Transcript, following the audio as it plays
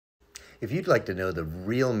If you'd like to know the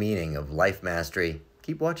real meaning of life mastery,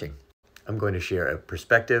 keep watching. I'm going to share a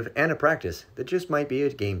perspective and a practice that just might be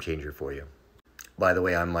a game changer for you. By the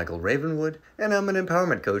way, I'm Michael Ravenwood, and I'm an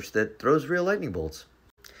empowerment coach that throws real lightning bolts.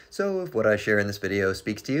 So if what I share in this video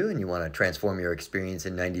speaks to you and you want to transform your experience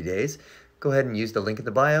in 90 days, go ahead and use the link in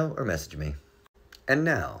the bio or message me. And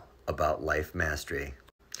now, about life mastery.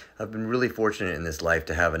 I've been really fortunate in this life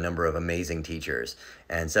to have a number of amazing teachers,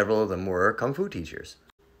 and several of them were Kung Fu teachers.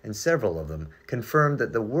 And several of them confirmed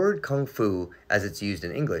that the word Kung Fu, as it's used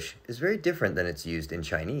in English, is very different than it's used in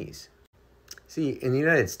Chinese. See, in the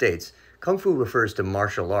United States, Kung Fu refers to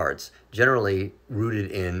martial arts, generally rooted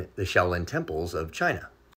in the Shaolin temples of China.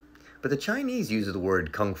 But the Chinese use the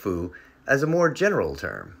word Kung Fu as a more general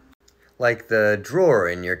term. Like the drawer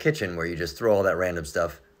in your kitchen where you just throw all that random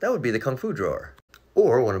stuff, that would be the Kung Fu drawer.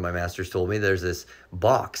 Or one of my masters told me there's this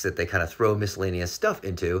box that they kind of throw miscellaneous stuff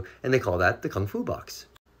into, and they call that the Kung Fu box.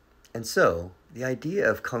 And so, the idea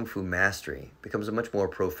of Kung Fu mastery becomes a much more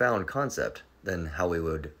profound concept than how we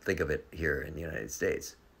would think of it here in the United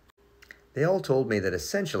States. They all told me that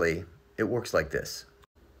essentially, it works like this.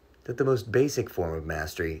 That the most basic form of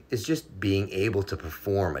mastery is just being able to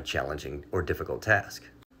perform a challenging or difficult task.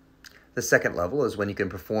 The second level is when you can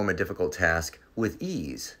perform a difficult task with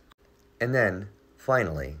ease. And then,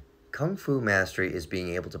 finally, Kung Fu mastery is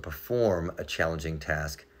being able to perform a challenging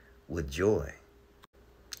task with joy.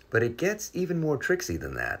 But it gets even more tricksy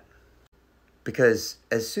than that. Because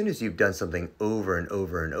as soon as you've done something over and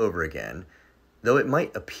over and over again, though it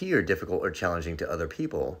might appear difficult or challenging to other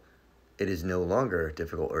people, it is no longer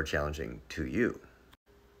difficult or challenging to you.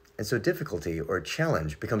 And so difficulty or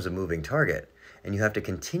challenge becomes a moving target, and you have to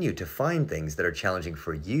continue to find things that are challenging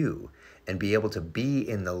for you and be able to be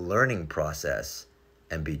in the learning process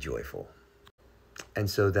and be joyful. And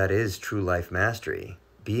so that is true life mastery,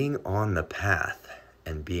 being on the path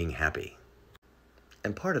and being happy.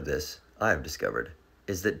 And part of this, I've discovered,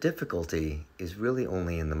 is that difficulty is really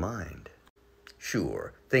only in the mind.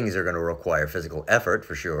 Sure, things are going to require physical effort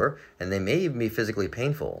for sure, and they may even be physically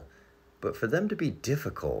painful. But for them to be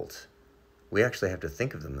difficult, we actually have to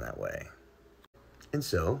think of them that way. And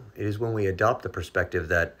so, it is when we adopt the perspective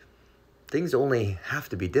that things only have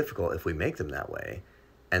to be difficult if we make them that way,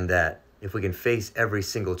 and that if we can face every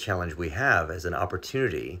single challenge we have as an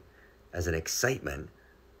opportunity, as an excitement,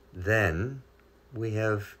 then we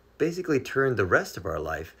have basically turned the rest of our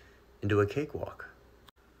life into a cakewalk.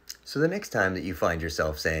 So the next time that you find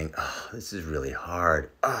yourself saying, "Oh, this is really hard.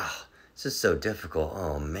 Oh, this is so difficult.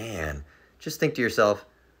 Oh, man," just think to yourself,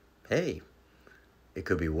 hey, it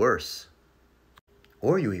could be worse.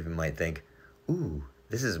 Or you even might think, ooh,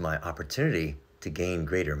 this is my opportunity to gain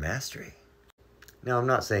greater mastery. Now, I'm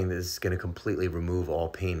not saying this is going to completely remove all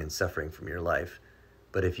pain and suffering from your life,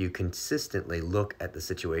 but if you consistently look at the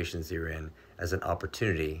situations you're in as an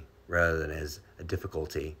opportunity rather than as a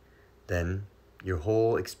difficulty, then your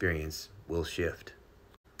whole experience will shift.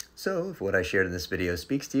 So if what I shared in this video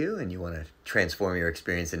speaks to you and you want to transform your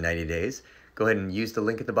experience in 90 days, go ahead and use the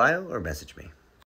link in the bio or message me.